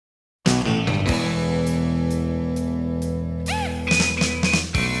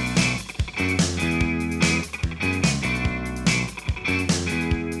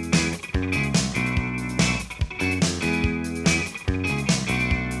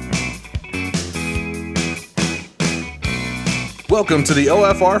Welcome to the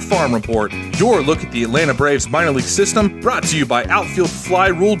OFR Farm Report, your look at the Atlanta Braves minor league system, brought to you by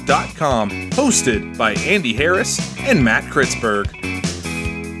OutfieldFlyRule.com, hosted by Andy Harris and Matt Kritzberg.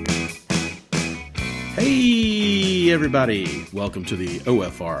 Hey, everybody. Welcome to the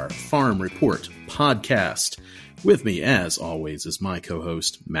OFR Farm Report podcast. With me, as always, is my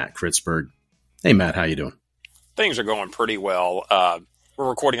co-host, Matt Kritzberg. Hey, Matt, how you doing? Things are going pretty well. We're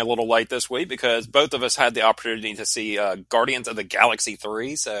recording a little late this week because both of us had the opportunity to see Guardians of the Galaxy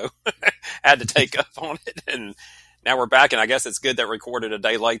 3, so had to take up on it. And now we're back, and I guess it's good that we recorded a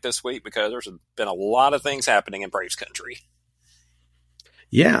day late this week because there's been a lot of things happening in Braves country.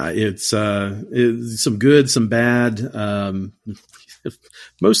 Yeah, it's some good, some bad,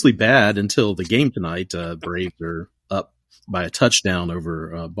 mostly bad until the game tonight. Braves are up by a touchdown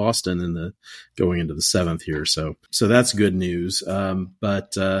over Boston going into the seventh here. So that's good news.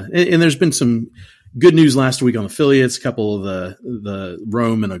 But there's been some good news last week on affiliates. A couple of the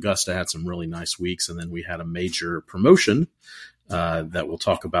Rome and Augusta had some really nice weeks. And then we had a major promotion that we'll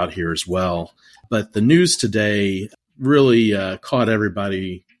talk about here as well. But the news today really caught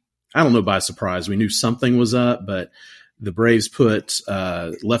everybody, I don't know, by surprise. We knew something was up, but the Braves put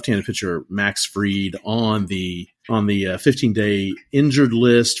left-handed pitcher Max Fried on the 15-day injured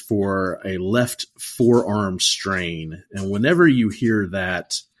list for a left forearm strain. And whenever you hear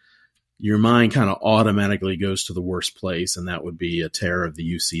that, your mind kind of automatically goes to the worst place, and that would be a tear of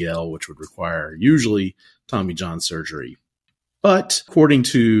the UCL, which would require usually Tommy John surgery. But according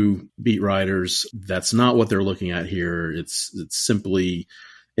to beat writers, that's not what they're looking at here. It's simply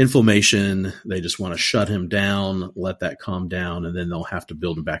inflammation. They just want to shut him down, let that calm down, and then they'll have to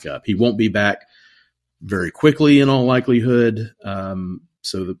build him back up. He won't be back very quickly in all likelihood.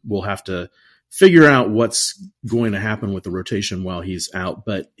 So we'll have to figure out what's going to happen with the rotation while he's out,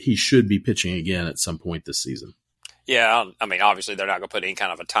 but he should be pitching again at some point this season. Yeah, I mean, obviously they're not going to put any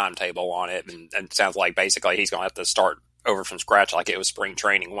kind of a timetable on it, and it sounds like basically he's going to have to start over from scratch like it was spring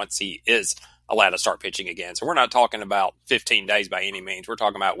training once he is allowed to start pitching again. So we're not talking about 15 days by any means. We're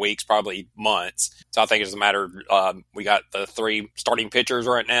talking about weeks, probably months. So I think it's a matter of we got the three starting pitchers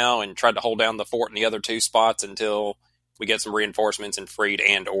right now and tried to hold down the fort in the other two spots until we get some reinforcements in Fried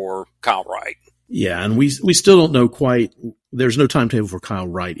and or Kyle Wright. Yeah, and we still don't know quite. There's no timetable for Kyle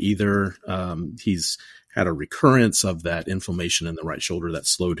Wright either. He's had a recurrence of that inflammation in the right shoulder that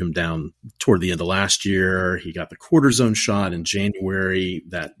slowed him down toward the end of last year. He got the cortisone shot in January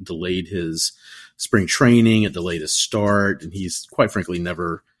that delayed his spring training. It delayed his start, and he's quite frankly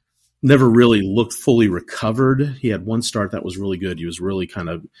never really looked fully recovered. He had one start that was really good. He was really kind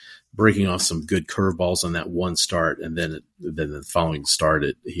of breaking off some good curveballs on that one start, and then the following start,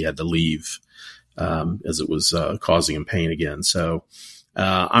 he had to leave as it was causing him pain again. So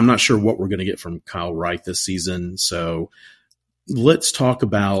I'm not sure what we're going to get from Kyle Wright this season. So let's talk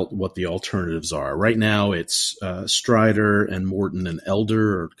about what the alternatives are. Right now, it's Strider and Morton and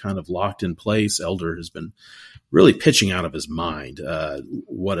Elder are kind of locked in place. Elder has been really pitching out of his mind.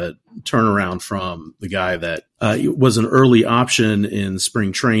 What a turnaround from the guy that was an early option in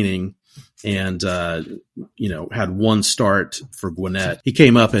spring training and, had one start for Gwinnett. He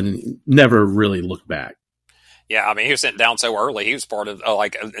came up and never really looked back. Yeah, I mean, he was sent down so early. He was part of,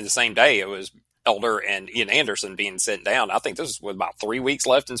 in the same day, it was Elder and Ian Anderson being sent down. I think this was with about 3 weeks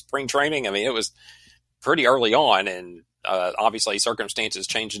left in spring training. I mean, it was pretty early on, and obviously circumstances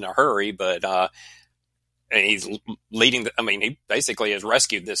changed in a hurry, but and he's leading. He basically has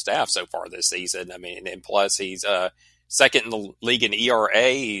rescued this staff so far this season. I mean, and plus he's second in the league in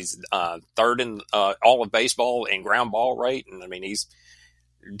ERA. He's third in all of baseball in ground ball rate, and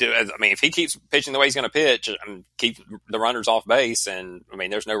if he keeps pitching the way he's going to pitch and keep the runners off base, and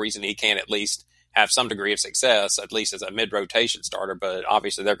there's no reason he can't at least have some degree of success, at least as a mid-rotation starter. But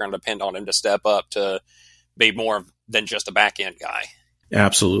obviously they're going to depend on him to step up to be more than just a back-end guy.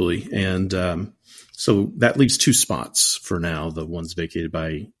 Absolutely. And so that leaves two spots for now, the ones vacated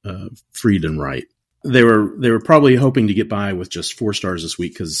by Fried and Wright. They were probably hoping to get by with just 4 stars this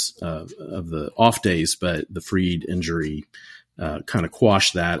week because of the off days, but the Fried injury kind of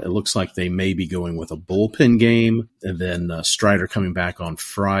quash that. It looks like they may be going with a bullpen game and then Strider coming back on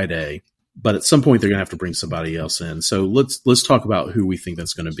Friday. But at some point, they're going to have to bring somebody else in. So let's talk about who we think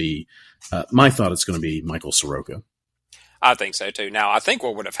that's going to be. My thought it's going to be Michael Soroka. I think so, too. Now, I think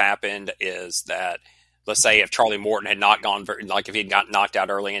what would have happened is that, let's say if Charlie Morton had not gone, if he'd got knocked out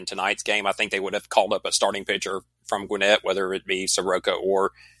early in tonight's game, I think they would have called up a starting pitcher from Gwinnett, whether it be Soroka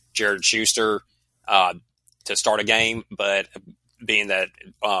or Jared Schuster, to start a game. But being that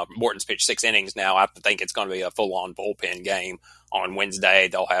Morton's pitched 6 innings now, I think it's going to be a full-on bullpen game on Wednesday.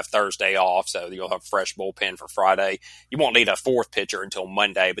 They'll have Thursday off, so you'll have a fresh bullpen for Friday. You won't need a 4th pitcher until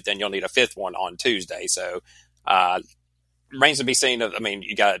Monday, but then you'll need a 5th one on Tuesday. So remains to be seen. I mean,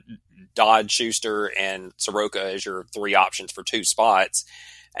 you got Dodd, Schuster, and Soroka as your 3 options for 2 spots.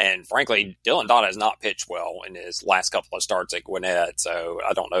 And frankly, Dylan Dodd has not pitched well in his last couple of starts at Gwinnett, so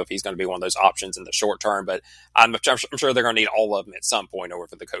I don't know if he's going to be one of those options in the short term, but I'm sure they're going to need all of them at some point over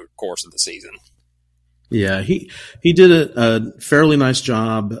the course of the season. Yeah, he did a fairly nice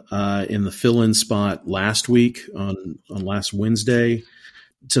job in the fill-in spot last week on last Wednesday.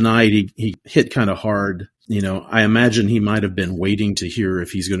 Tonight, he hit kind of hard. You know, I imagine he might have been waiting to hear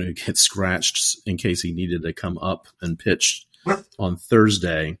if he's going to get scratched in case he needed to come up and pitch on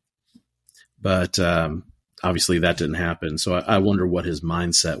Thursday. But obviously that didn't happen. So I wonder what his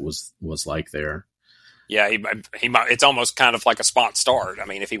mindset was like there. Yeah, he might. It's almost kind of like a spot start. I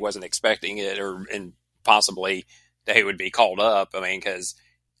mean, if he wasn't expecting it, and possibly that he would be called up. I mean, because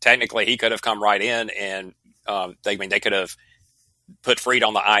technically he could have come right in, and they could have put Fried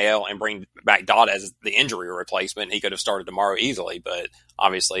on the IL and bring back Dodd as the injury replacement. He could have started tomorrow easily, but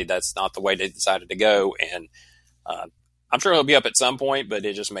obviously that's not the way they decided to go. And I'm sure he'll be up at some point, but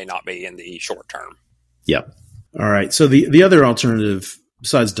it just may not be in the short term. Yeah. All right. So the other alternative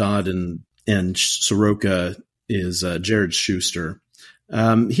besides Dodd and Soroka is Jared Schuster.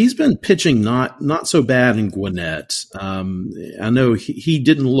 He's been pitching not so bad in Gwinnett. I know he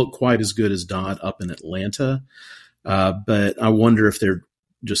didn't look quite as good as Dodd up in Atlanta, but I wonder if they're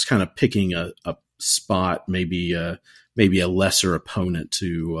just kind of picking a spot, maybe a lesser opponent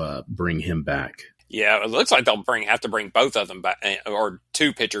to bring him back. Yeah, it looks like they'll have to bring both of them back, or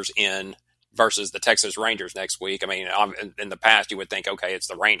 2 pitchers in versus the Texas Rangers next week. I mean, in the past you would think, okay, it's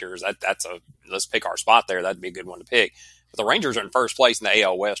the Rangers. Let's pick our spot there. That'd be a good one to pick. But the Rangers are in first place in the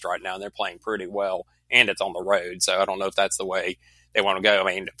AL West right now, and they're playing pretty well, and it's on the road. So I don't know if that's the way they want to go. I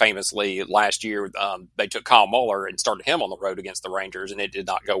mean, famously last year they took Kyle Muller and started him on the road against the Rangers, and it did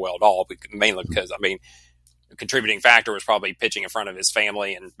not go well at all. Mainly because, I mean, a contributing factor was probably pitching in front of his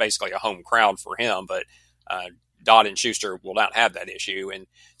family and basically a home crowd for him. But Dodd and Schuster will not have that issue. And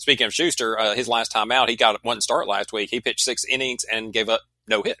speaking of Schuster, his last time out, he got 1 start last week. He pitched 6 innings and gave up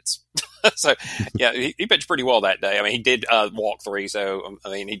no hits. So, yeah, he pitched pretty well that day. I mean, he did walk 3. So, I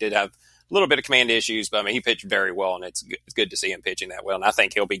mean, he did have a little bit of command issues, but I mean, he pitched very well, and it's good to see him pitching that well. And I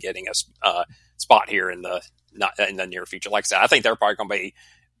think he'll be getting a spot here in the near future. Like I said, I think they're probably going to be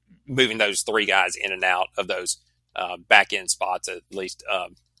moving those 3 guys in and out of those back end spots, at least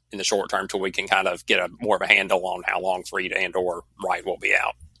in the short term, till we can kind of get more of a handle on how long Fried and or Wright will be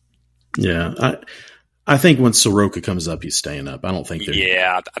out. Yeah, I think when Soroka comes up, he's staying up. I don't think.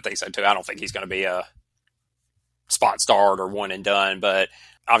 Yeah, I think so too. I don't think he's going to be a spot start or one and done. But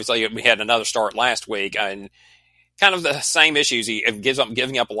obviously, we had another start last week, and kind of the same issues. He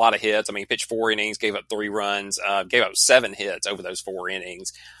giving up a lot of hits. I mean, he pitched 4 innings, gave up 3 runs, gave up 7 hits over those 4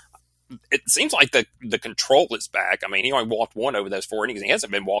 innings. It seems like the control is back. I mean, he only walked 1 over those 4 innings. He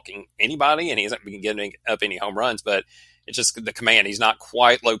hasn't been walking anybody, and he hasn't been giving up any home runs. But it's just the command. He's not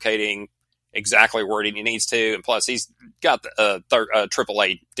quite locating exactly where he needs to, and plus he's got the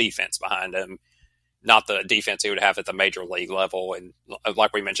AAA defense behind him, not the defense he would have at the major league level. And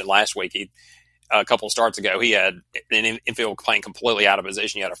like we mentioned last week, a couple of starts ago, he had an infield playing completely out of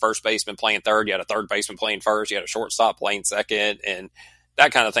position. You had a first baseman playing third, you had a third baseman playing first, you had a shortstop playing second, and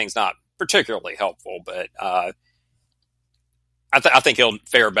that kind of thing's not particularly helpful. But I think he'll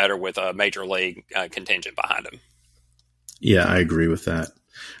fare better with a major league contingent behind him. Yeah, I agree with that.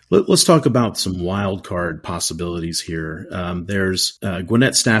 Let's talk about some wild card possibilities here. There's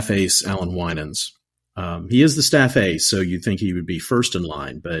Gwinnett staff ace Alan Winans. He is the staff ace, so you'd think he would be first in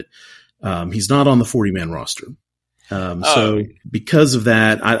line, but he's not on the 40-man roster. So because of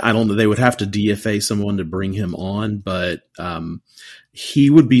that, I don't know, they would have to DFA someone to bring him on, but he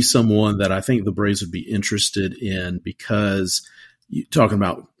would be someone that I think the Braves would be interested in, because talking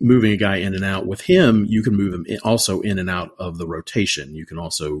about moving a guy in and out with him, you can move him also in and out of the rotation. You can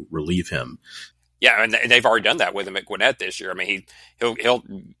also relieve him. Yeah, and they've already done that with him at Gwinnett this year. I mean, he'll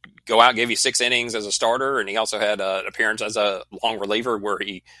go out and give you 6 innings as a starter, and he also had an appearance as a long reliever where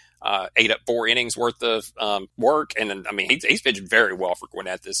he ate up 4 innings worth of work. And I mean, he's pitched very well for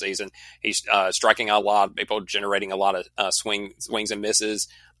Gwinnett this season. He's striking out a lot of people, generating a lot of swings and misses,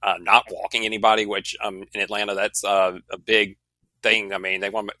 not walking anybody, which in Atlanta, that's a big thing. I mean,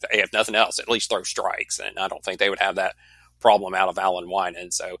 they have nothing else, at least throw strikes, and I don't think they would have that problem out of Alan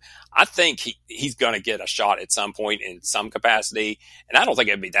Winans. So I think he's going to get a shot at some point in some capacity, and I don't think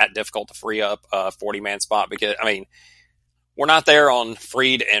it'd be that difficult to free up a 40-man spot, because I mean, we're not there on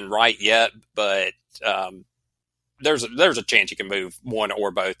Fried and Wright yet, but there's a chance you can move one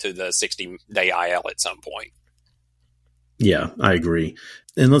or both to the 60-day IL at some point. Yeah, I agree.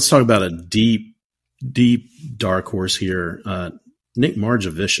 And let's talk about a deep dark horse here. Nick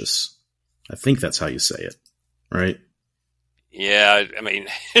Margevicius. I think that's how you say it, right? Yeah, I mean,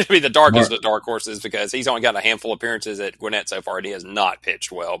 the darkest of dark horses because he's only got a handful of appearances at Gwinnett so far, and he has not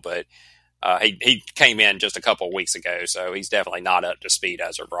pitched well, but he came in just a couple of weeks ago, so he's definitely not up to speed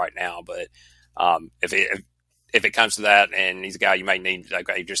as of right now. But if it comes to that, and he's a guy you may need, like,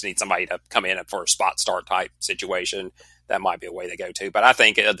 you just need somebody to come in for a spot start type situation, that might be a way to go to. But I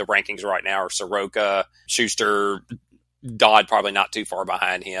think the rankings right now are Soroka, Schuster, Dodd probably not too far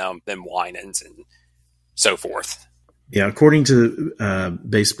behind him, then Winans and so forth. Yeah, according to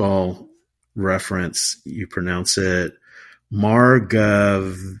Baseball Reference, you pronounce it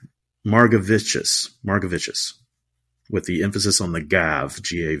Margevicius, with the emphasis on the Gav,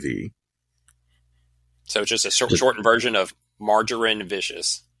 G-A-V. So it's just a shortened version of Margarine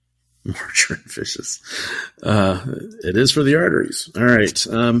Vicious. Margarine Vicious. It is for the arteries. All right.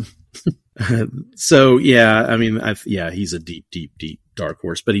 So, yeah, I mean, he's a deep dark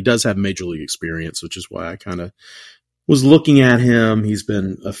horse, but he does have major league experience, which is why I kind of was looking at him. He's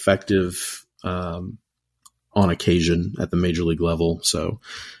been effective on occasion at the major league level. So,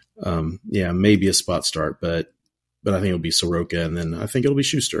 maybe a spot start, but I think it'll be Soroka, and then I think it'll be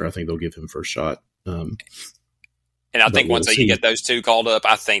Schuster. I think they'll give him first shot. And I think once you get those two called up,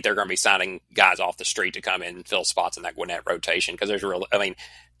 I think they're going to be signing guys off the street to come in and fill spots in that Gwinnett rotation. Because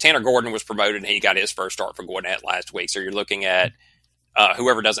Tanner Gordon was promoted and he got his first start for Gwinnett last week. So you're looking at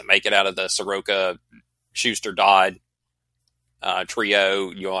whoever doesn't make it out of the Soroka, Schuster, Dodd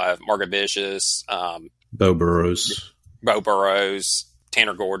trio. You'll have Margevicius, Bo Burrows,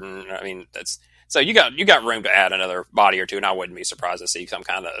 Tanner Gordon. I mean, so you got room to add another body or two, and I wouldn't be surprised to see some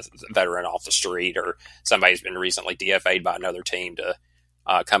kind of veteran off the street or somebody who's been recently DFA'd by another team to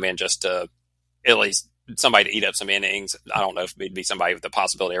come in just to at least somebody to eat up some innings. I don't know if it'd be somebody with the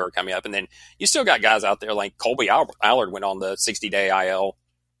possibility of ever coming up. And then you still got guys out there like Colby Allard went on the 60-day IL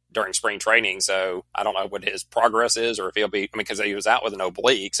during spring training, so I don't know what his progress is or if he'll be. Because he was out with an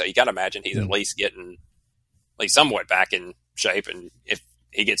oblique, so you got to imagine he's at least getting at least somewhat back in shape, and if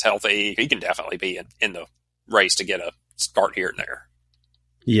he gets healthy, he can definitely be in the race to get a start here and there.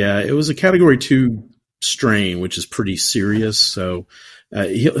 Yeah, it was a Category 2 strain, which is pretty serious. So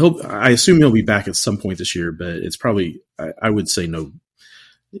I assume he'll be back at some point this year, but it's probably, I would say no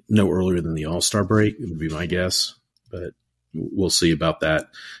earlier than the All-Star break. It would be my guess, but we'll see about that.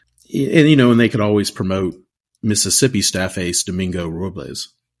 And, and they could always promote Mississippi staff ace Domingo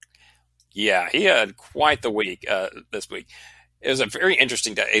Robles. Yeah, he had quite the week this week. It was a very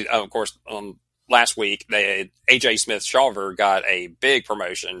interesting day. Of course, last week, A.J. Smith-Shawver got a big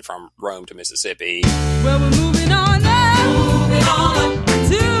promotion from Rome to Mississippi. Well, we're moving on up to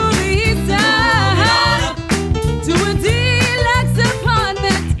the east side, to a deluxe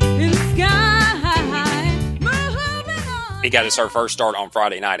apartment in the sky. Moving on. He got his first start on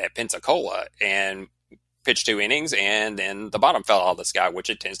Friday night at Pensacola and pitched 2 innings, and then the bottom fell out of the sky,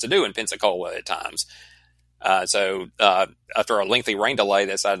 which it tends to do in Pensacola at times. So after a lengthy rain delay,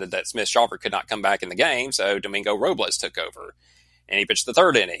 they decided that Smith-Shawver could not come back in the game, so Domingo Robles took over. And he pitched the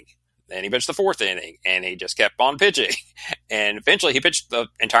 3rd inning. Then he pitched the 4th inning, and he just kept on pitching. And eventually he pitched the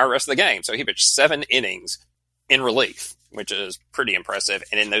entire rest of the game. So he pitched 7 innings in relief, which is pretty impressive.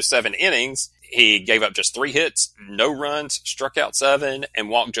 And in those 7 innings, he gave up just 3 hits, no runs, struck out 7, and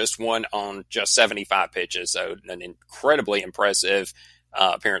walked just 1 on just 75 pitches. So an incredibly impressive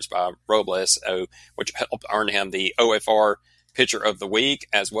appearance by Robles, which helped earn him the OFR Pitcher of the Week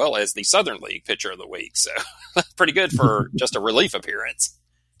as well as the Southern League Pitcher of the Week. So that's pretty good for just a relief appearance.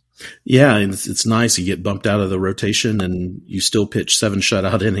 Yeah, and it's nice. You get bumped out of the rotation and you still pitch 7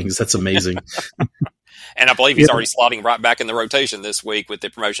 shutout innings. That's amazing. And I believe he's already slotting right back in the rotation this week with the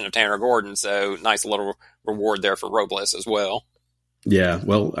promotion of Tanner Gordon. So nice little reward there for Robles as well. Yeah,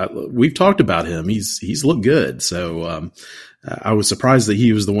 well, we've talked about him. He's looked good. So I was surprised that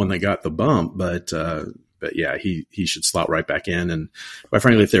he was the one that got the bump, but yeah, he should slot right back in. And quite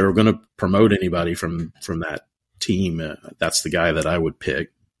frankly, if they were going to promote anybody from that team, that's the guy that I would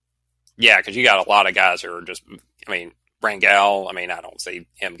pick. Yeah, because you got a lot of guys who are just, Rangel, I don't see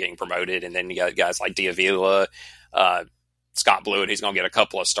him getting promoted. And then you got guys like Diavila, Scott Blewett, he's going to get a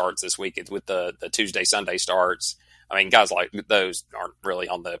couple of starts this week with the Tuesday, Sunday starts. Guys like those aren't really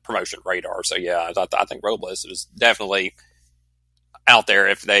on the promotion radar. So, yeah, I think Robles is definitely out there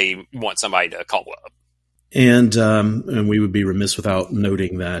if they want somebody to call up. And we would be remiss without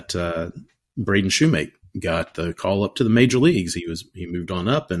noting that Braden Shoemake got the call up to the major leagues. He moved on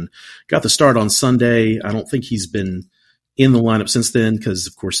up and got the start on Sunday. I don't think he's been in the lineup since then because,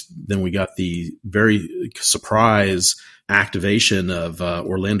 of course, then we got the very surprise activation of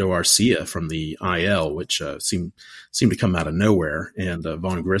Orlando Arcia from the IL, which seemed to come out of nowhere, and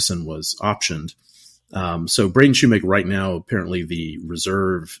Vaughn Grissom was optioned. So Braden Shoemaker right now, apparently the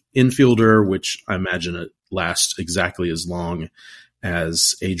reserve infielder, which I imagine it lasts exactly as long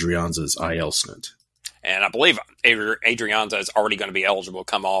as Adrianza's IL stint. And I believe Adrianza is already going to be eligible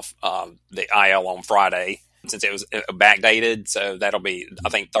to come off the IL on Friday since it was backdated. So that'll be, I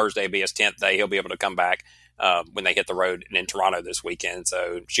think Thursday will be his 10th day. He'll be able to come back when they hit the road in Toronto this weekend.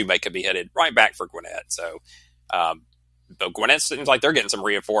 So Shoemaker could be headed right back for Gwinnett. So, but Gwinnett seems like they're getting some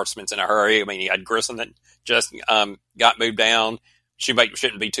reinforcements in a hurry. I mean, you had Grissom that just got moved down. Shoemaker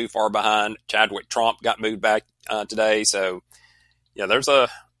shouldn't be too far behind. Chadwick Trump got moved back today. So, yeah,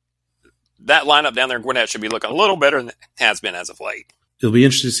 that lineup down there in Gwinnett should be looking a little better than it has been as of late. It'll be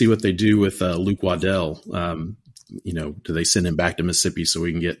interesting to see what they do with Luke Waddell. Do they send him back to Mississippi so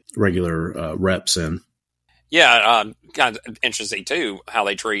we can get regular reps in? Yeah, kind of interesting too how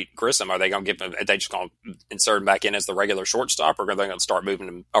they treat Grissom. Are they going to give him? Are they just going to insert him back in as the regular shortstop, or are they going to start moving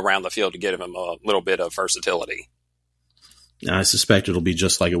him around the field to give him a little bit of versatility? I suspect it'll be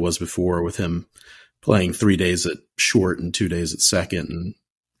just like it was before, with him playing 3 days at short and 2 days at second, and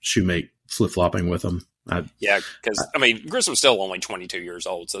Shoemaker flip-flopping with him. Yeah, because I mean, Grissom's still only 22 years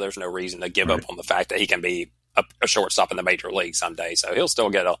old, so there's no reason to give up on the fact that he can be a shortstop in the major league someday. So he'll still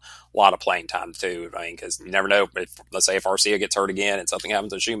get a lot of playing time too. I mean, because you never know. Let's say if Arcia gets hurt again and something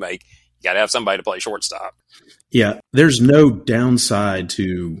happens to Shoemaker, you got to have somebody to play shortstop. Yeah, there's no downside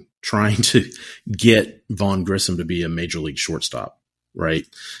to trying to get Vaughn Grissom to be a major league shortstop, right?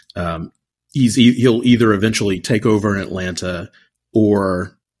 He'll either eventually take over in Atlanta,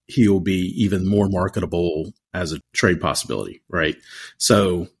 or he'll be even more marketable as a trade possibility, right?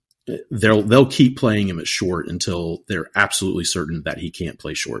 So they'll keep playing him at short until they're absolutely certain that he can't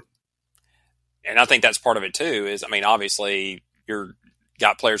play short. And I think that's part of it too. Is, I mean, obviously you're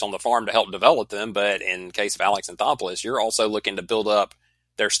got players on the farm to help develop them, but in the case of Alex Anthopoulos, you're also looking to build up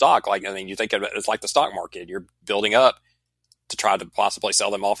their stock. Like, I mean, you think of it as like the stock market. You're building up to try to possibly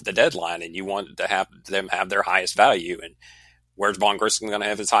sell them off at the deadline, and you want to have them have their highest value. And where's Vaughn Grissom going to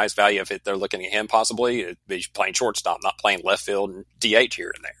have his highest value if they're looking at him possibly? It'd be playing shortstop, not playing left field and DH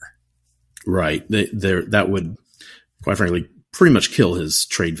here and there. Right. That would, quite frankly, pretty much kill his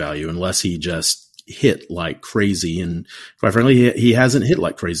trade value unless he just hit like crazy. And quite frankly, he hasn't hit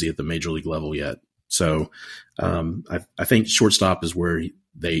like crazy at the major league level yet. So I think shortstop is where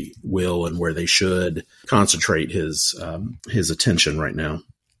they will and where they should concentrate his attention right now.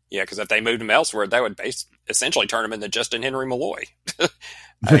 Yeah, because if they moved him elsewhere, that would essentially turn him into Justin Henry Malloy.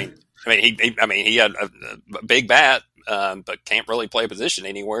 I mean, he had a big bat, but can't really play a position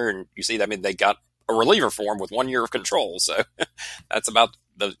anywhere. And you see that, I mean, they got a reliever for him with 1 year of control. So that's about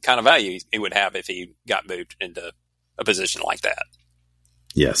the kind of value he would have if he got moved into a position like that.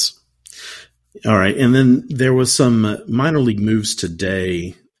 Yes. All right. And then there was some minor league moves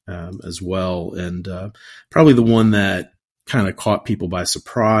today as well. And probably the one that kind of caught people by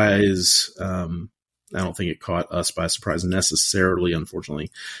surprise. I don't think it caught us by surprise necessarily,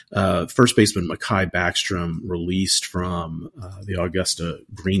 unfortunately. First baseman Mekhi Backstrom released from the Augusta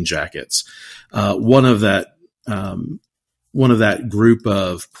Green Jackets. One of that group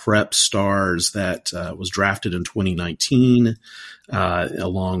of prep stars that was drafted in 2019,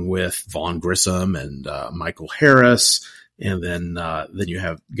 along with Vaughn Grissom and Michael Harris. And then you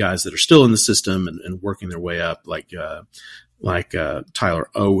have guys that are still in the system and working their way up, like Tyler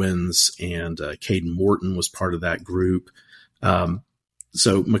Owens and Caden Morton was part of that group.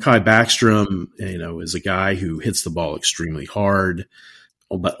 So Mekhi Backstrom, is a guy who hits the ball extremely hard,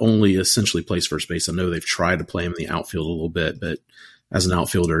 but only essentially plays first base. I know they've tried to play him in the outfield a little bit, but as an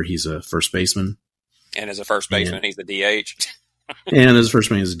outfielder, he's a first baseman. And as a first baseman, he's the DH. And as a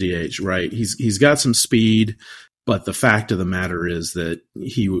first baseman, he's a DH, right? He's got some speed, but the fact of the matter is that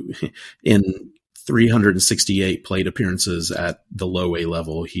he, in 368 plate appearances at the low A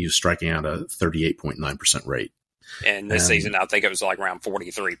level, he was striking out a 38.9% rate. And this season, I think it was like around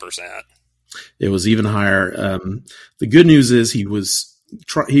 43%. It was even higher. The good news is he was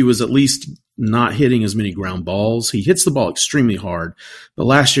at least not hitting as many ground balls. He hits the ball extremely hard, but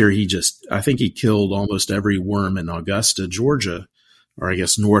last year I think he killed almost every worm in Augusta, Georgia, or I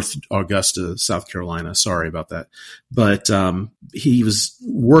guess North Augusta, South Carolina. Sorry about that. But he was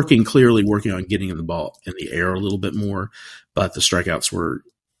clearly working on getting the ball in the air a little bit more, but the strikeouts were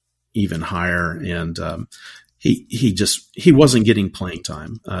even higher. And he wasn't getting playing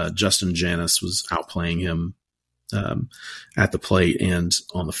time. Justin Janis was outplaying him at the plate and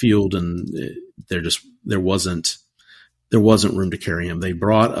on the field, and there wasn't room to carry him. They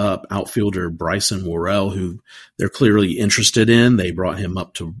brought up outfielder Bryson Worrell, who they're clearly interested in. They brought him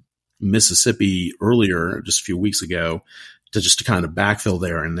up to Mississippi earlier, just a few weeks ago, to kind of backfill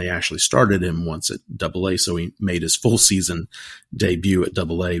there, and they actually started him once at Double-A, so he made his full season debut at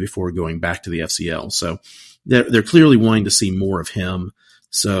Double-A before going back to the FCL. So they're clearly wanting to see more of him.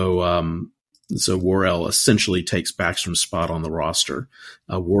 So Worrell essentially takes Backstrom's spot on the roster.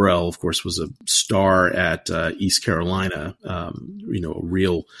 Worrell, of course, was a star at East Carolina. A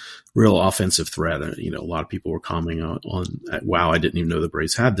real offensive threat. A lot of people were commenting on wow, I didn't even know the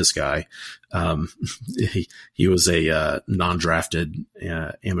Braves had this guy. He was a non-drafted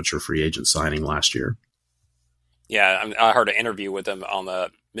amateur free agent signing last year. Yeah, I heard an interview with him on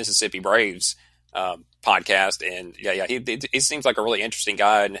the Mississippi Braves podcast, and he seems like a really interesting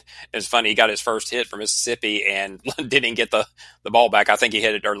guy. And it's funny, he got his first hit for Mississippi and didn't get the ball back. I think he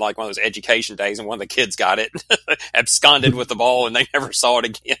hit it during like one of those education days, and one of the kids got it, absconded with the ball, and they never saw it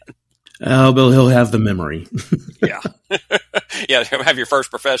again. Oh, but he'll have the memory. Yeah, have your first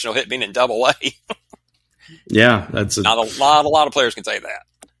professional hit being in Double-A. Yeah, that's not a lot of players can say that.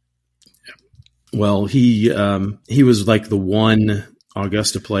 Well, he was like the one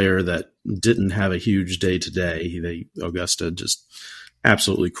Augusta player that didn't have a huge day today. Augusta just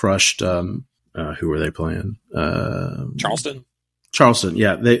absolutely crushed. Who were they playing? Charleston.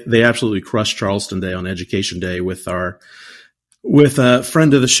 Yeah, they absolutely crushed Charleston Day on Education Day with a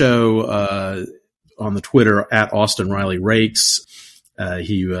friend of the show on the Twitter at Austin Riley Rakes.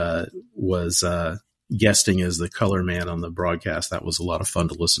 He was guesting as the color man on the broadcast. That was a lot of fun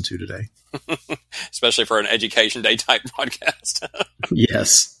to listen to today. Especially for an Education Day type podcast.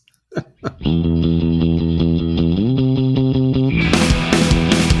 Yes.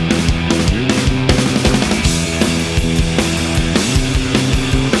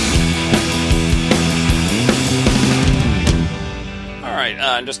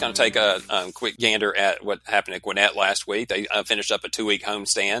 I'm just going to take a quick gander at what happened at Gwinnett last week. They finished up a 2-week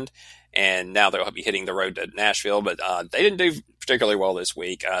homestand, and now they'll be hitting the road to Nashville, but they didn't do particularly well this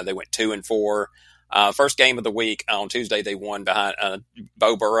week. They went 2-4. First game of the week on Tuesday, they won behind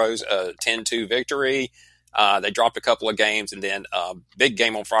Bo Burrows, a 10-2 victory. They dropped a couple of games, and then big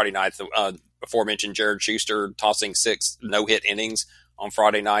game on Friday night. The aforementioned Jared Schuster tossing 6 no-hit innings on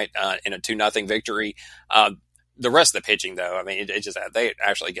Friday night in a 2-0 victory. The rest of the pitching, though, I mean, they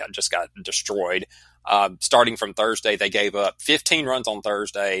actually got destroyed. Starting from Thursday, they gave up 15 runs on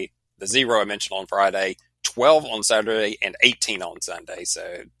Thursday, the 0 I mentioned on Friday, 12 on Saturday, and 18 on Sunday.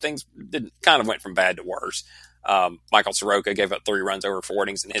 So things kind of went from bad to worse. Michael Soroka gave up 3 runs over 4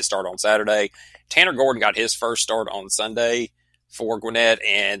 innings in his start on Saturday. Tanner Gordon got his first start on Sunday for Gwinnett,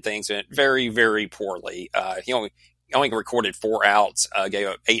 and things went very, very poorly. He only recorded 4 outs, gave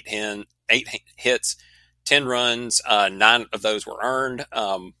up 8 hits, 10 runs, 9 of those were earned,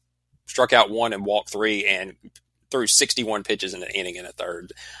 struck out 1 and walked 3, and threw 61 pitches in an inning and a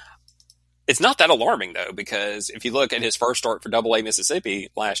third. It's not that alarming, though, because if you look at his first start for Double-A Mississippi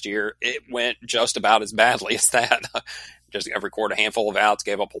last year, it went just about as badly as that. Just recorded a handful of outs,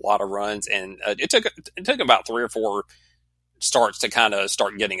 gave up a lot of runs, and it took about 3 or 4 starts to kind of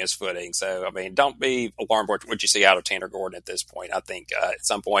start getting his footing. So, I mean, don't be alarmed what you see out of Tanner Gordon at this point. I think at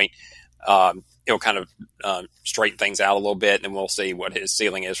some point he'll kind of straighten things out a little bit, and we'll see what his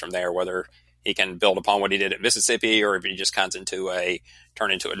ceiling is from there, whether he can build upon what he did at Mississippi, or if he just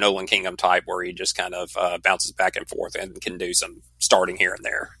turn into a Nolan Kingham type where he just kind of bounces back and forth and can do some starting here and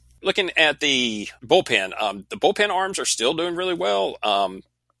there. Looking at the bullpen arms are still doing really well.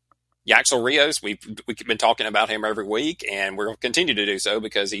 Yaxel Rios, we've been talking about him every week, and we'll continue to do so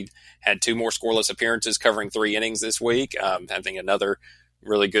because he had 2 more scoreless appearances covering 3 innings this week. I think another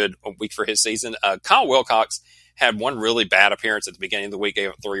really good week for his season. Kyle Wilcox had 1 really bad appearance at the beginning of the week, gave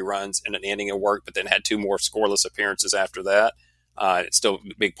up 3 runs in an inning of work, but then had 2 more scoreless appearances after that. It's still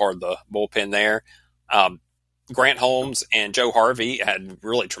a big part of the bullpen there. Grant Holmes and Joe Harvey had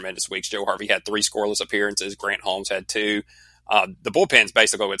really tremendous weeks. Joe Harvey had 3 scoreless appearances. Grant Holmes had 2. The bullpen's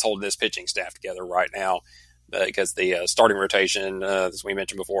basically what's holding this pitching staff together right now because the starting rotation, as we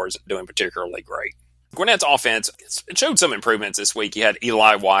mentioned before, is doing particularly great. Gwinnett's offense, it showed some improvements this week. You had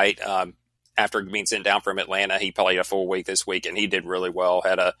Eli White. After being sent down from Atlanta, he played a full week this week, and he did really well.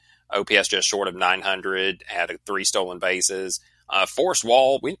 Had a OPS just short of 900, had 3 stolen bases. Forrest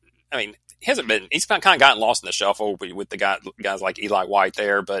Wall, he's kind of gotten lost in the shuffle with the guys like Eli White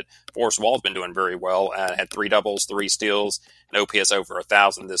there, but Forrest Wall's been doing very well. Had 3 doubles, 3 steals, an OPS over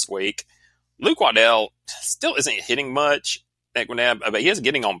 1,000 this week. Luke Waddell still isn't hitting much at Gwinnett, but he is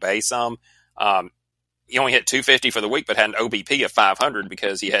getting on base some. He only hit 250 for the week, but had an OBP of 500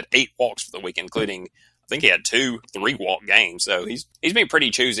 because he had 8 walks for the week, including, I think he had 2 3-walk games. So he's being pretty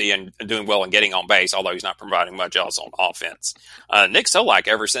choosy and doing well and getting on base, although he's not providing much else on offense. Nick Solak,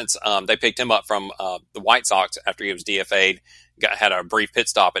 ever since they picked him up from the White Sox after he was DFA'd, had a brief pit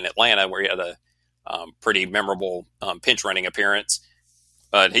stop in Atlanta where he had a pretty memorable pinch running appearance.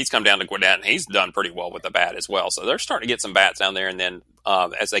 But he's come down to Gwinnett, and he's done pretty well with the bat as well. So they're starting to get some bats down there. And then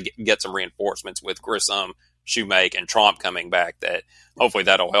as they get some reinforcements with Grissom, Shoemake, and Tromp coming back, that hopefully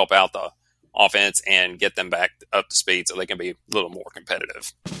that'll help out the offense and get them back up to speed so they can be a little more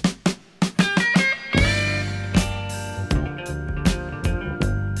competitive.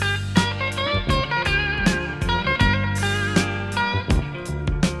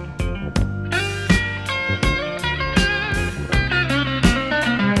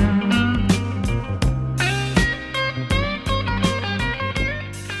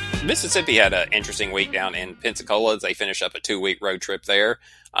 Mississippi had an interesting week down in Pensacola as they finish up a 2-week road trip there.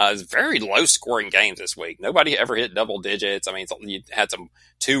 It's very low-scoring games this week. Nobody ever hit double digits. I mean, you had some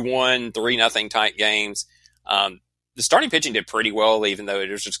 2-1, 3-0 type games. The starting pitching did pretty well, even though it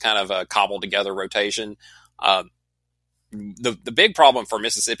was just kind of a cobbled-together rotation. The big problem for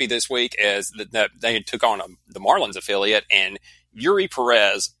Mississippi this week is that they took on the Marlins affiliate, and Yuri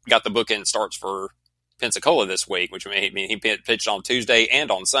Perez got the bookend starts for Pensacola this week, which I mean he pitched on Tuesday and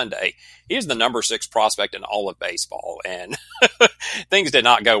on Sunday. He is the number 6 prospect in all of baseball, and things did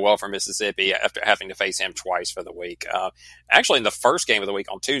not go well for Mississippi after having to face him twice for the week. Actually, in the first game of the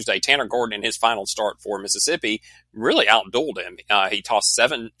week on Tuesday, Tanner Gordon in his final start for Mississippi really outdueled him. He tossed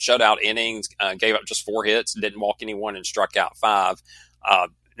 7 shutout innings, gave up just 4 hits, didn't walk anyone, and struck out 5. A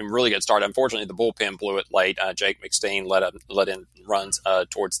really good start. Unfortunately, the bullpen blew it late. Jake McSteen let in runs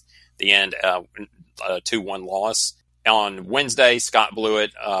towards the end. 2-1 loss. On Wednesday, Scott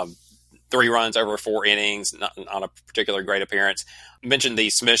Blewett, 3 runs over 4 innings, not a particularly great appearance. I mentioned the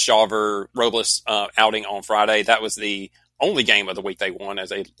Smith-Shawver Robles outing on Friday. That was the only game of the week they won, as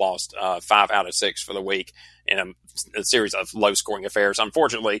they lost 5 out of 6 for the week in a series of low-scoring affairs.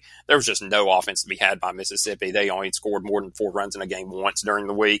 Unfortunately, there was just no offense to be had by Mississippi. They only scored more than 4 runs in a game once during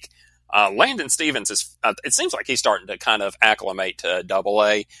the week. Landon Stevens it seems like he's starting to kind of acclimate to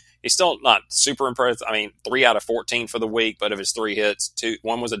Double-A. He's still not super impressive. I mean, 3 out of 14 for the week, but of his 3 hits,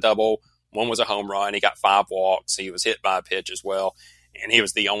 1 was a double, 1 was a home run. He got 5 walks. He was hit by a pitch as well. And he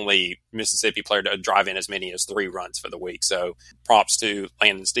was the only Mississippi player to drive in as many as 3 runs for the week. So props to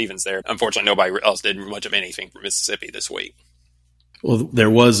Landon Stevens there. Unfortunately, nobody else did much of anything for Mississippi this week. Well,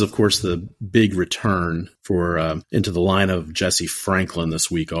 there was, of course, the big return for into the line of Jesse Franklin this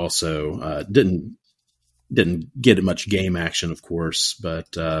week also. Didn't get much game action, of course, but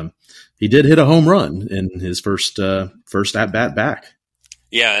he did hit a home run in his first at-bat back.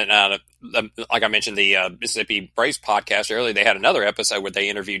 Yeah, and like I mentioned, the Mississippi Braves podcast earlier, they had another episode where they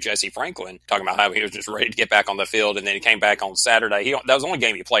interviewed Jesse Franklin, talking about how he was just ready to get back on the field, and then he came back on Saturday. That was the only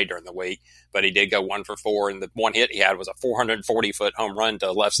game he played during the week, but he did go 1 for 4, and the one hit he had was a 440-foot home run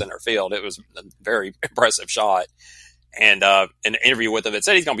to left center field. It was a very impressive shot. And in an interview with him, it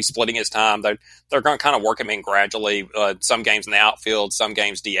said he's going to be splitting his time. They're going to kind of work him in gradually. Some games in the outfield, some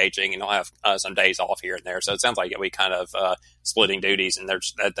games DHing, and he'll have some days off here and there. So it sounds like we kind of splitting duties, and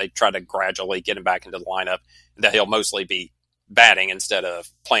they try to gradually get him back into the lineup. That he'll mostly be batting instead of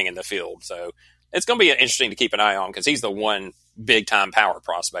playing in the field. So it's going to be interesting to keep an eye on because he's the one big time power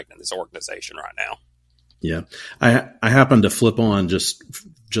prospect in this organization right now. Yeah, I happened to flip on just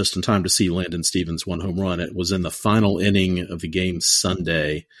in time to see Landon Stevens' 1 home run. It was in the final inning of the game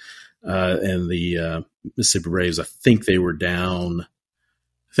Sunday, and the Mississippi Braves. I think they were down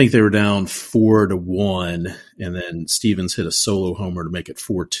 4-1, and then Stevens hit a solo homer to make it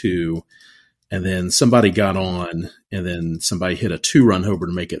 4-2, and then somebody got on, and then somebody hit a 2-run homer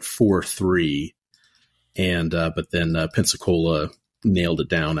to make it 4-3, and but then Pensacola nailed it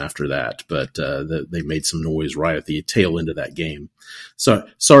down after that, but they made some noise right at the tail end of that game. So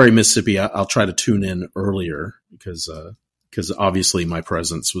sorry, Mississippi. I'll try to tune in earlier because obviously my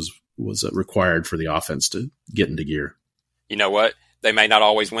presence was required for the offense to get into gear. You know what? They may not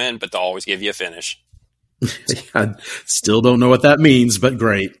always win, but they'll always give you a finish. I still don't know what that means, but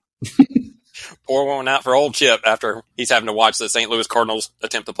great. Pour one out for old Chip after he's having to watch the St. Louis Cardinals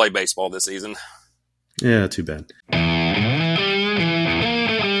attempt to play baseball this season. Yeah, too bad.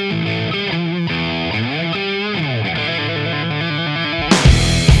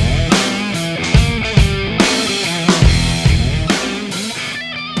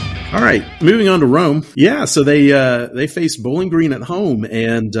 All right, moving on to Rome. Yeah, so they faced Bowling Green at home,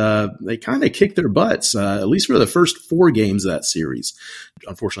 and they kind of kicked their butts, at least for the first 4 games of that series.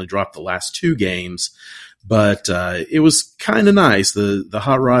 Unfortunately, dropped the last 2 games, but it was kind of nice. The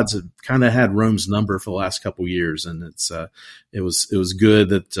Hot Rods had kind of had Rome's number for the last couple years, and it was good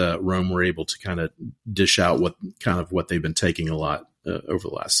that Rome were able to kind of dish out what they've been taking a lot over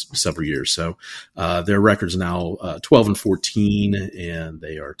the last several years. So their record's now 12-14, and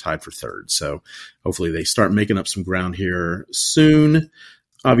they are tied for 3rd. So hopefully they start making up some ground here soon.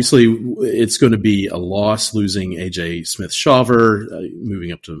 Obviously, it's going to be a loss losing AJ Smith-Shawver,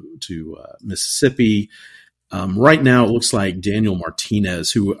 moving up to Mississippi. Right now, it looks like Daniel Martinez,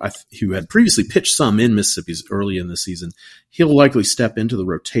 who had previously pitched some in Mississippi early in the season, he'll likely step into the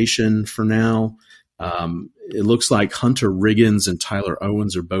rotation for now. It looks like Hunter Riggins and Tyler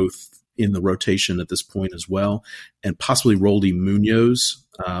Owens are both in the rotation at this point as well, and possibly Roldy Munoz.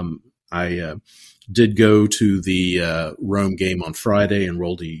 I did go to the Rome game on Friday, and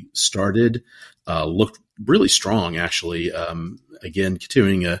Roldy started. Looked really strong, actually. Again,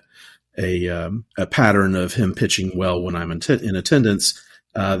 continuing a pattern of him pitching well when I'm in attendance.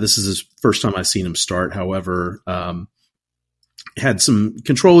 This is his first time I've seen him start. However, had some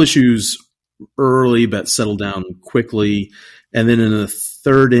control issues early, but settled down quickly. And then in the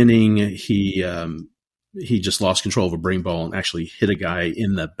 3rd inning, he just lost control of a breaking ball and actually hit a guy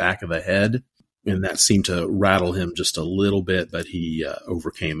in the back of the head. And that seemed to rattle him just a little bit, but he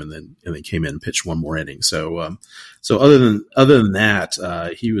overcame and then came in and pitched 1 more inning. So other than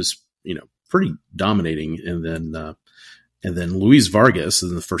that, he was, pretty dominating. And then Luis Vargas,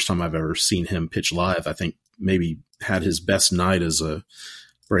 is the first time I've ever seen him pitch live. I think maybe had his best night as a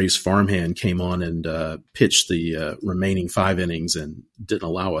Braves farmhand, came on and pitched the remaining 5 innings and didn't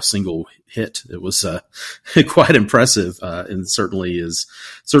allow a single hit. It was quite impressive, and certainly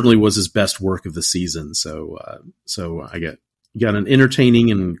was his best work of the season. So I got an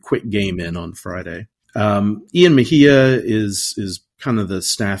entertaining and quick game in on Friday. Ian Mejia is kind of the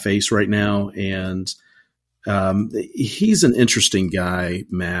staff ace right now, and he's an interesting guy,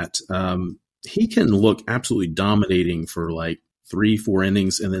 Matt. He can look absolutely dominating for like 3-4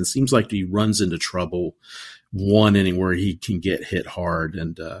 innings, and then seems like he runs into trouble 1 inning where he can get hit hard.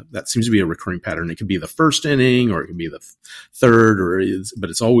 And that seems to be a recurring pattern. It could be the 1st inning, or it can be the 3rd, but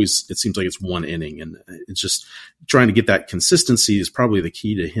it seems like it's 1 inning. And it's just trying to get that consistency is probably the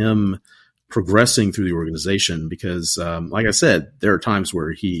key to him progressing through the organization, because like I said, there are times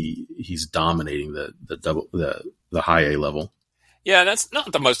where he's dominating the high A level. Yeah, that's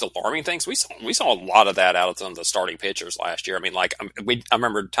not the most alarming things. We saw a lot of that out of some of the starting pitchers last year. I mean, like I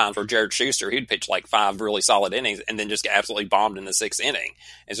remember times where Jared Schuster, he'd pitch like 5 really solid innings and then just get absolutely bombed in the 6th inning.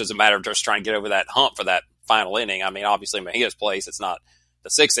 And so it's a matter of just trying to get over that hump for that final inning. I mean, obviously Mejia's place, it's not the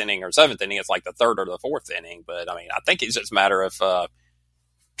 6th inning or 7th inning; it's like the 3rd or the 4th inning. But I mean, I think it's just a matter of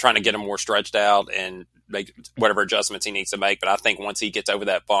trying to get him more stretched out and make whatever adjustments he needs to make. But I think once he gets over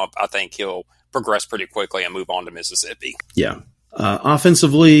that bump, I think he'll progress pretty quickly and move on to Mississippi. Yeah.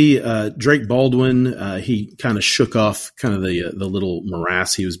 Offensively, Drake Baldwin, he kind of shook off kind of the little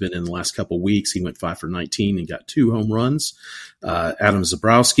morass he was been in the last couple of weeks. He went 5 for 19 and got 2 home runs. Adam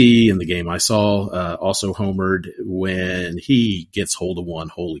Zabrowski, in the game I saw, also homered. When he gets hold of one,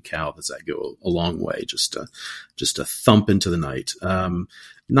 holy cow, does that go a long way? Just a thump into the night.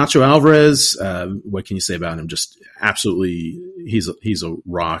 Nacho Alvarez, what can you say about him? Just absolutely, he's a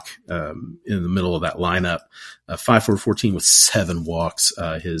rock in the middle of that lineup. 5 for 14 with 7 walks.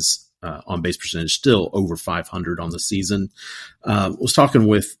 His on base percentage still over 500 on the season. Was talking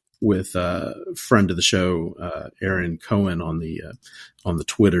with friend of the show, Aaron Cohen, on the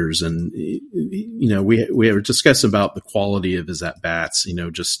Twitters, and we were discussing about the quality of his at bats.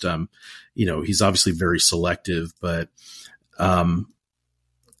 He's obviously very selective, but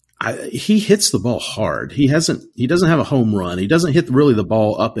he hits the ball hard. He doesn't have a home run. He doesn't hit really the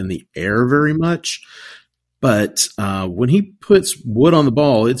ball up in the air very much. But when he puts wood on the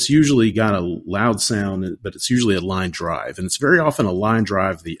ball, it's usually got a loud sound, but it's usually a line drive. And it's very often a line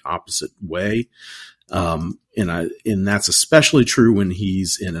drive the opposite way. And that's especially true when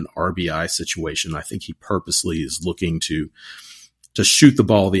he's in an RBI situation. I think he purposely is looking to shoot the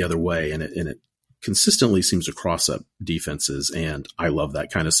ball the other way, and it consistently seems to cross up defenses, and I love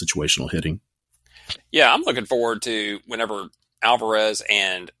that kind of situational hitting. Yeah, I'm looking forward to whenever Alvarez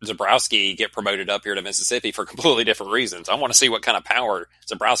and Zabrowski get promoted up here to Mississippi for completely different reasons. I want to see what kind of power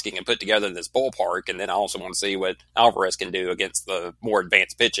Zabrowski can put together in this ballpark, and then I also want to see what Alvarez can do against the more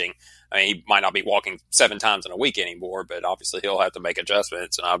advanced pitching. I mean, he might not be walking 7 times in a week anymore, but obviously he'll have to make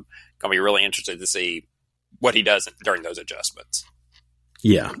adjustments, and I'm going to be really interested to see what he does during those adjustments.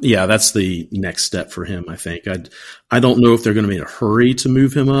 Yeah, that's the next step for him, I think. I don't know if they're going to be in a hurry to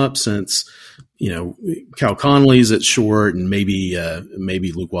move him up since, Cal Conley's at short, and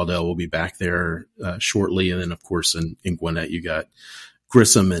maybe Luke Waddell will be back there shortly. And then, of course, in Gwinnett, you got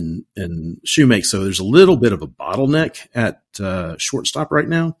Grissom and Shoemake. So there's a little bit of a bottleneck at shortstop right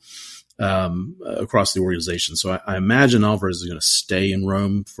now across the organization. So I imagine Alvarez is going to stay in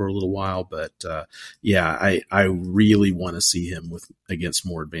Rome for a little while. But I really want to see him against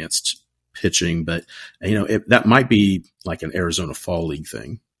more advanced pitching. But that might be like an Arizona Fall League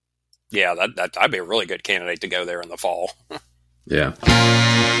thing. Yeah, that'd be a really good candidate to go there in the fall. Yeah.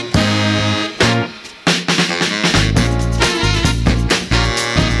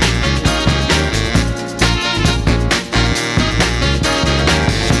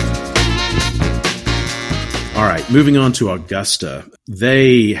 All right, moving on to Augusta.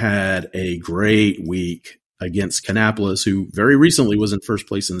 They had a great week against Kannapolis, who very recently was in first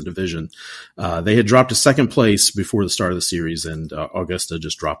place in the division. They had dropped to second place before the start of the series, and Augusta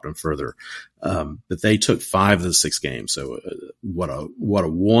just dropped them further. But they took 5 of the 6 games. So what a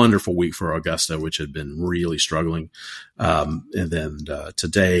wonderful week for Augusta, which had been really struggling. And then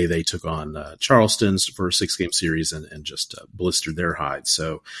today they took on Charleston's for a 6-game series and just blistered their hides.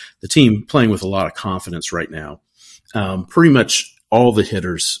 So the team playing with a lot of confidence right now. Pretty much all the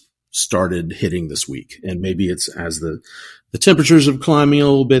hitters started hitting this week, and maybe it's as the temperatures are climbing a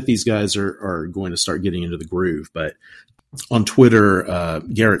little bit, these guys are going to start getting into the groove. But on Twitter,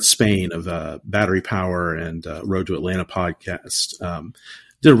 Garrett Spain of Battery Power and Road to Atlanta podcast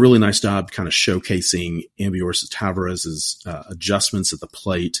did a really nice job kind of showcasing Ambiorsis Tavares's adjustments at the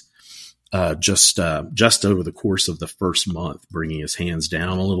plate just over the course of the first month, bringing his hands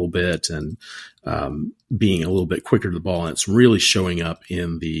down a little bit and being a little bit quicker to the ball. And it's really showing up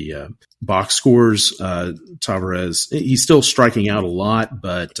in the box scores. Tavares, he's still striking out a lot,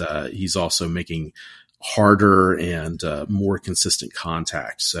 but he's also making harder and more consistent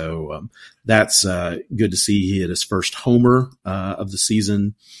contact. So that's good to see. He hit his first homer of the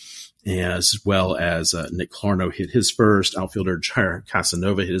season, as well as Nick Clarno hit his first, outfielder Jair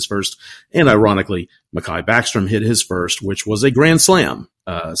Casanova hit his first, and ironically, Mekhi Backstrom hit his first, which was a grand slam.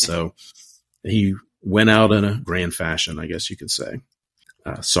 So he went out in a grand fashion, I guess you could say.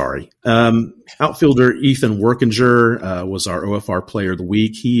 Outfielder Ethan Workinger was our OFR player of the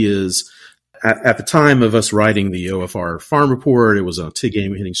week. He is, at the time of us writing the OFR farm report, it was on a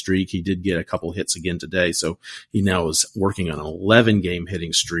 2-game hitting streak. He did get a couple hits again today, so he now is working on an 11-game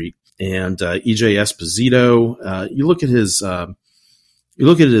hitting streak. And EJ Esposito, you look at his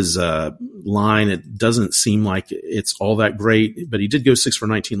line, it doesn't seem like it's all that great, but he did go 6 for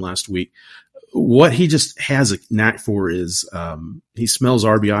 19 last week. What he just has a knack for is he smells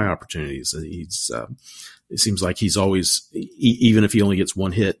RBI opportunities. It seems like he's always, even if he only gets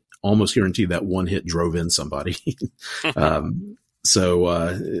one hit, almost guaranteed that one hit drove in somebody.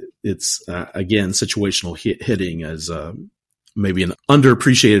 So it's again, situational hitting as maybe an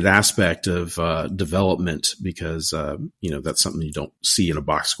underappreciated aspect of development, because that's something you don't see in a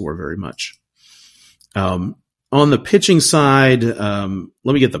box score very much. On the pitching side,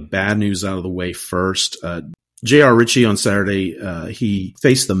 let me get the bad news out of the way first. J.R. Ritchie on Saturday, he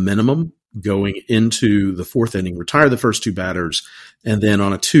faced the minimum going into the 4th inning, retired the first 2 batters, and then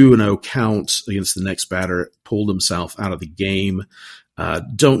on a 2-0 count against the next batter, pulled himself out of the game.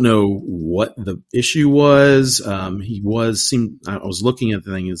 Don't know what the issue was. I was looking at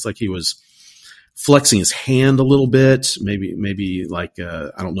the thing. It's like he was flexing his hand a little bit, maybe like,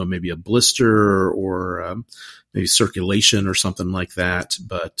 I don't know, maybe a blister or maybe circulation or something like that.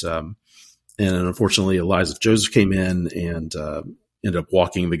 But, and unfortunately, Eliza Joseph came in and, ended up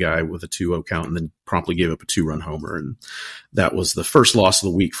walking the guy with a 2-0 count and then promptly gave up a 2-run homer. And that was the first loss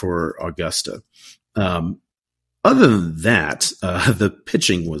of the week for Augusta. Other than that, the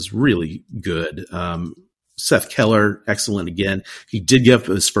pitching was really good. Seth Keller, excellent again. He did give up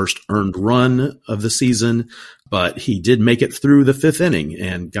his first earned run of the season, but he did make it through the 5th inning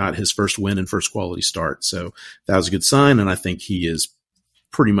and got his first win and first quality start. So that was a good sign, and I think he is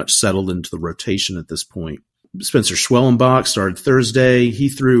pretty much settled into the rotation at this point. Spencer Schwellenbach started Thursday. He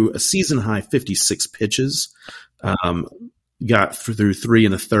threw a season-high 56 pitches, got through 3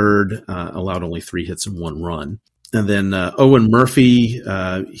 1/3, allowed only 3 hits and 1 run. And then Owen Murphy,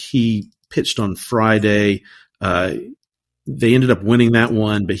 he pitched on Friday. They ended up winning that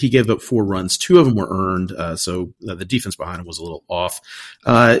one, but he gave up 4 runs. 2 of them were earned, so the defense behind him was a little off.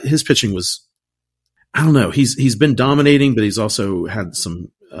 His pitching was, I don't know, he's been dominating, but he's also had some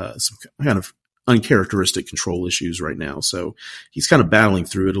kind of uncharacteristic control issues right now. So he's kind of battling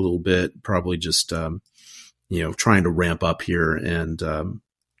through it a little bit, probably just trying to ramp up here and,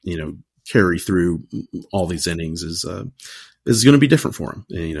 carry through all these innings is going to be different for him,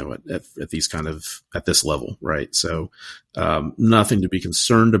 at these at this level. Right. So, nothing to be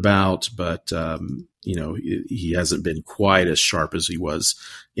concerned about, but, he hasn't been quite as sharp as he was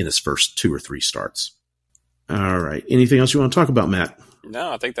in his first 2 or 3 starts. All right. Anything else you want to talk about, Matt?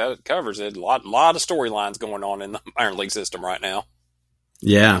 No, I think that covers it. A lot of storylines going on in the minor league system right now.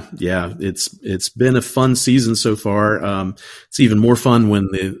 Yeah. It's been a fun season so far. It's even more fun when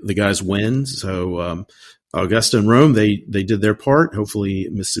the guys win. So, Augusta and Rome, they did their part. Hopefully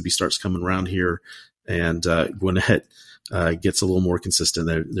Mississippi starts coming around here, and Gwinnett gets a little more consistent.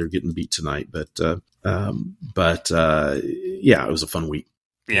 They're getting beat tonight, but yeah, it was a fun week.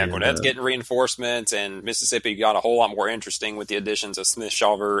 Yeah, Gwinnett's getting reinforcements, and Mississippi got a whole lot more interesting with the additions of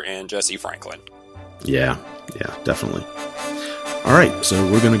Smith-Shawver and Jesse Franklin. Yeah, definitely. All right, so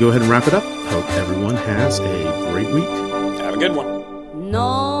we're going to go ahead and wrap it up. Hope everyone has a great week. Have a good one.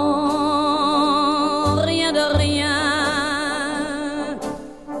 Non, rien de rien.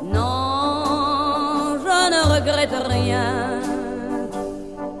 Non, je ne regrette rien.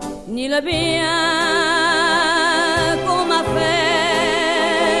 Ni le bien qu'on m'a fait,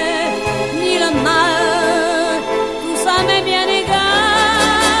 ni le mal, tout ça m'est bien égal.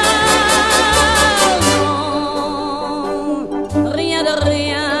 Non, rien de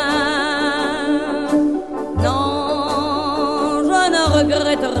rien. Non, je ne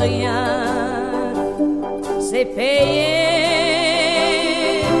regrette rien. C'est payé,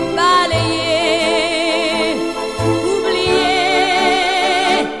 balayé, oublié.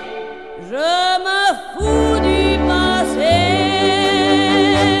 Je me fous du passé.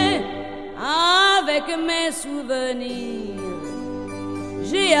 Avec mes souvenirs,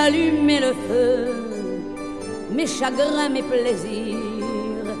 j'ai allumé le feu. Mes chagrins, mes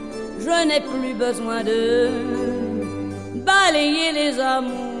plaisirs, je n'ai plus besoin de balayer les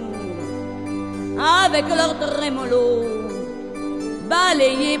amours avec leur trémolo,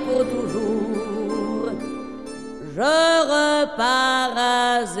 balayer pour toujours. Je repars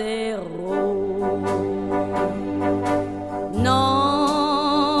à zéro.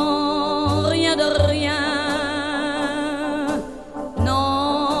 Non, rien de rien.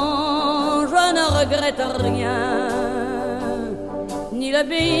 Non, je ne regrette rien. Ni le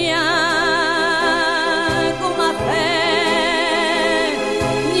bien qu'on m'a fait,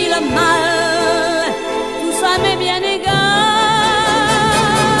 ni le mal